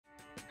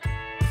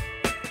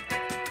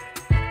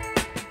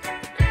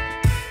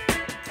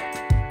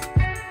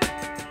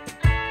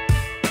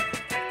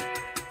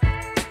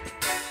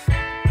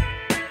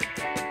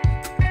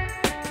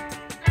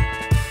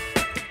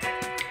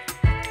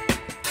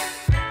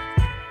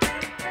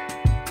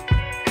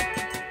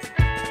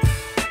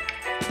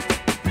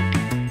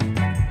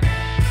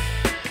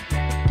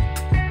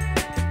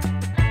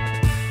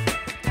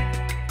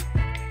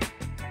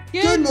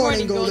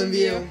morning, Golden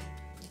View.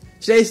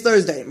 Today's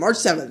Thursday, March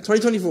 7th,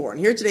 2024, and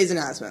here are today's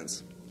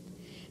announcements.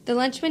 The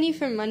lunch menu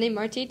for Monday,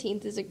 March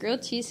 18th is a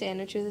grilled cheese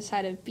sandwich with a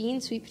side of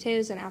beans, sweet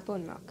potatoes, and apple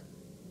and milk.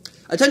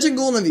 Attention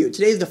Golden View,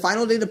 today is the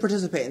final day to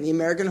participate in the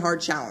American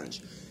Heart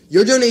Challenge.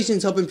 Your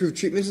donations help improve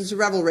treatments and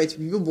survival rates for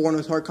people born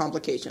with heart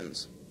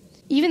complications.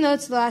 Even though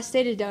it's the last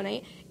day to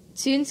donate,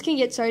 students can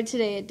get started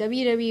today at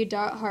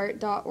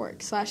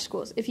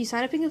www.heart.org/schools. If you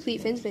sign up and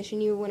complete Finn's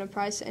mission, you will win a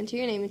prize to enter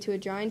your name into a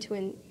drawing to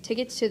win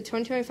tickets to the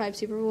 2025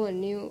 Super Bowl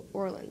in New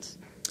Orleans.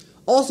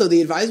 Also,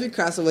 the advisory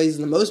class that raises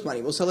the most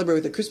money will celebrate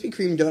with a Krispy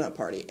Kreme donut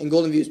party, and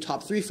Golden View's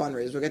top 3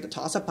 fundraisers will get to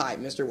toss a pie at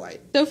Mr. White.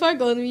 So far,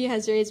 Golden View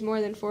has raised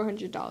more than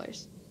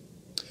 $400.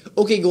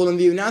 Okay, Golden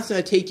View, now it's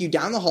going to take you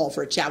down the hall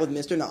for a chat with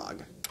Mr.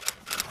 Nog.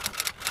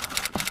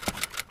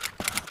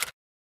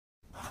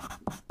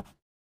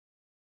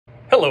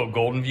 Hello,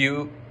 Golden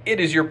View. It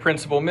is your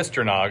principal,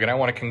 Mr. Nog, and I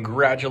want to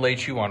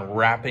congratulate you on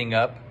wrapping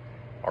up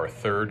our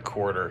 3rd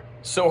quarter.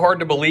 So hard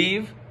to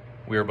believe,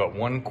 we are about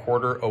 1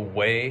 quarter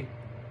away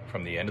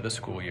from the end of the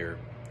school year.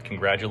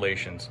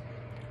 Congratulations.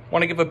 I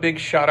want to give a big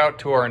shout out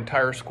to our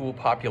entire school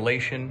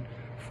population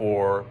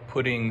for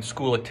putting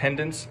school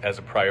attendance as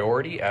a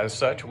priority. As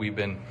such, we've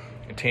been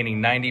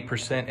attaining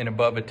 90% and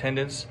above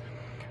attendance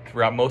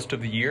throughout most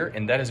of the year,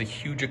 and that is a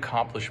huge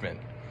accomplishment.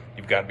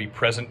 You've got to be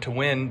present to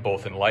win,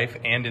 both in life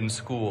and in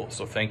school,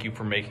 so thank you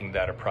for making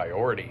that a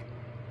priority.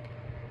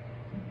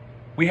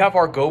 We have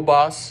our Go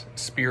Boss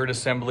Spirit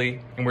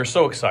Assembly, and we're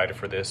so excited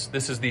for this.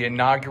 This is the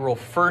inaugural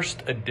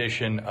 1st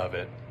edition of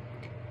it.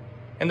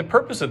 And the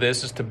purpose of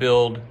this is to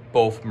build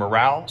both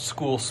morale,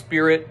 school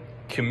spirit,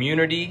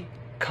 community,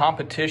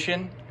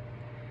 competition,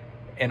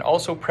 and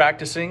also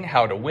practicing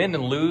how to win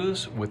and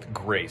lose with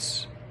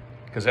grace.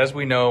 Because as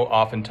we know,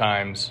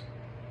 oftentimes,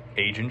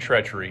 age and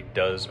treachery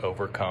does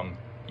overcome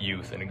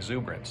youth and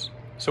exuberance.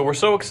 So we're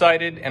so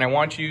excited, and I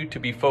want you to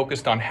be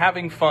focused on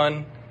having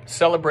fun,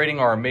 celebrating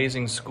our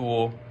amazing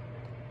school,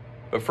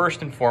 but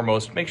first and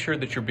foremost, make sure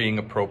that you're being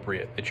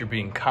appropriate, that you're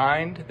being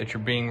kind, that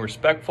you're being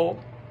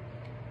respectful,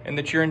 and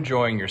that you're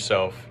enjoying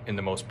yourself in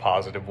the most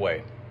positive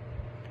way.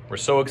 We're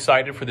so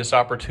excited for this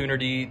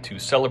opportunity to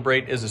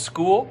celebrate as a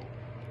school,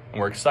 and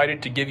we're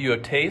excited to give you a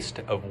taste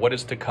of what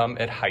is to come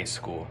at high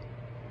school.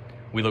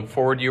 We look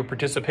forward to your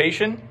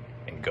participation,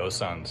 and go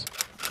Suns.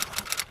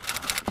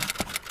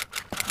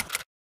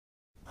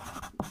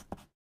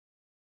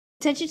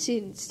 Attention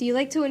students, do you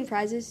like to win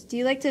prizes? Do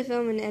you like to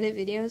film and edit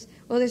videos?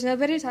 Well, there's no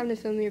better time to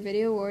film your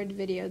video award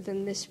video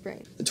than this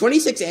spring. The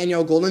 26th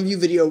Annual Golden View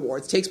Video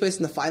Awards takes place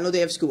on the final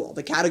day of school.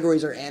 The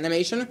categories are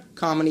animation,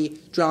 comedy,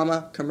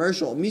 drama,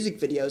 commercial, music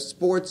videos,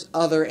 sports,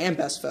 other, and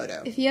best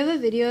photo. If you have a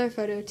video or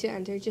photo to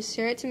enter, just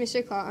share it to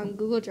Mr. Claw on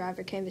Google Drive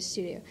or Canvas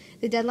Studio.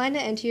 The deadline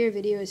to enter your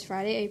video is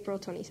Friday, April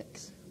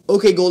 26th.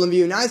 Okay, Golden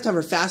View, now it's time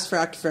for Fast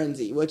Fact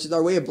Frenzy, which is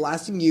our way of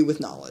blasting you with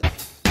knowledge.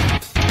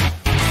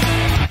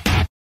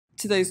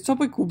 Today's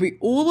topic will be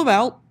all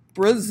about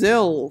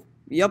Brazil.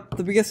 Yep,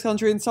 the biggest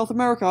country in South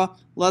America.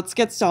 Let's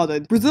get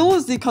started. Brazil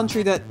is the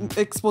country that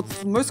exports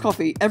the most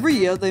coffee. Every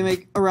year, they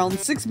make around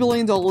 $6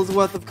 billion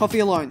worth of coffee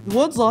alone. The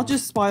world's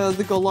largest spider,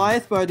 the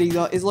Goliath bird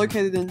eater, is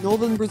located in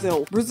northern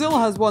Brazil. Brazil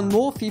has won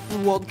more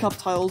FIFA World Cup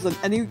titles than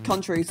any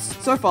country.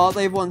 So far,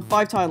 they've won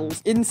 5 titles.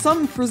 In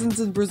some prisons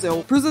in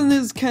Brazil,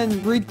 prisoners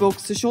can read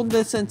books to shorten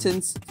their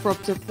sentence for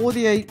up to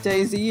 48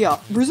 days a year.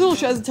 Brazil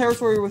shares a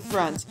territory with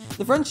France.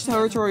 The French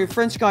territory of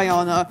French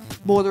Guiana,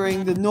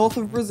 bordering the north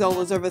of Brazil,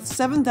 is over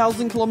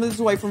 7,000 kilometers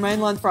away from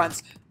mainland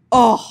France.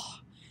 Oh,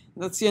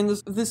 that's the end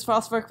of this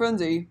Fast Fact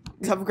Frenzy.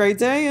 Have a great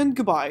day and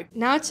goodbye.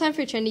 Now it's time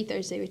for Trendy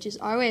Thursday, which is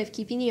our way of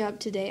keeping you up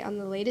to date on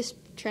the latest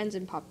trends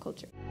in pop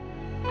culture.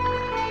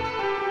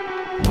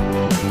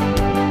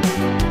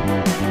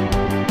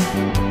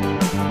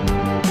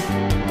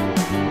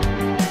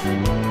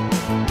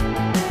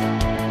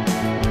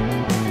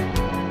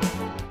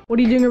 What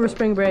are you doing over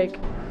spring break?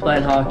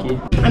 Playing hockey.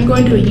 I'm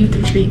going to a youth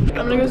retreat.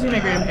 I'm gonna go see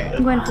my grandparents.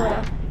 I'm going to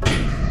Florida.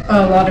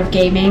 A lot of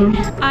gaming.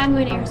 I'm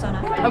going to Arizona.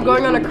 I'm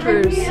going on a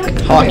cruise.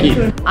 Hockey.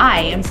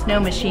 I am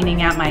snow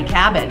machining at my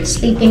cabin.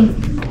 Sleeping.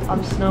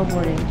 I'm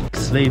snowboarding.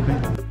 Sleeping.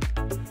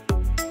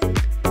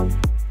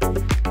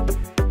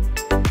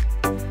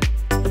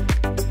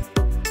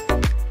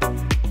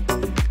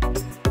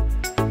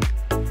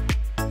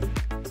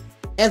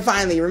 And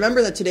finally,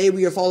 remember that today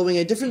we are following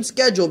a different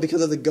schedule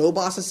because of the Go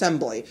Boss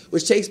Assembly,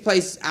 which takes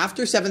place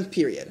after 7th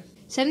period.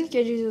 7th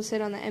graders will sit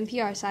on the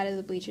NPR side of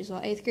the bleachers,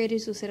 while 8th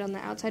graders will sit on the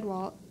outside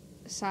wall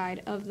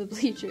side of the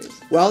bleachers.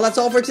 Well, that's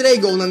all for today,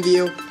 Golden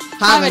View.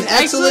 Have an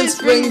excellent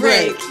spring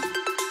break.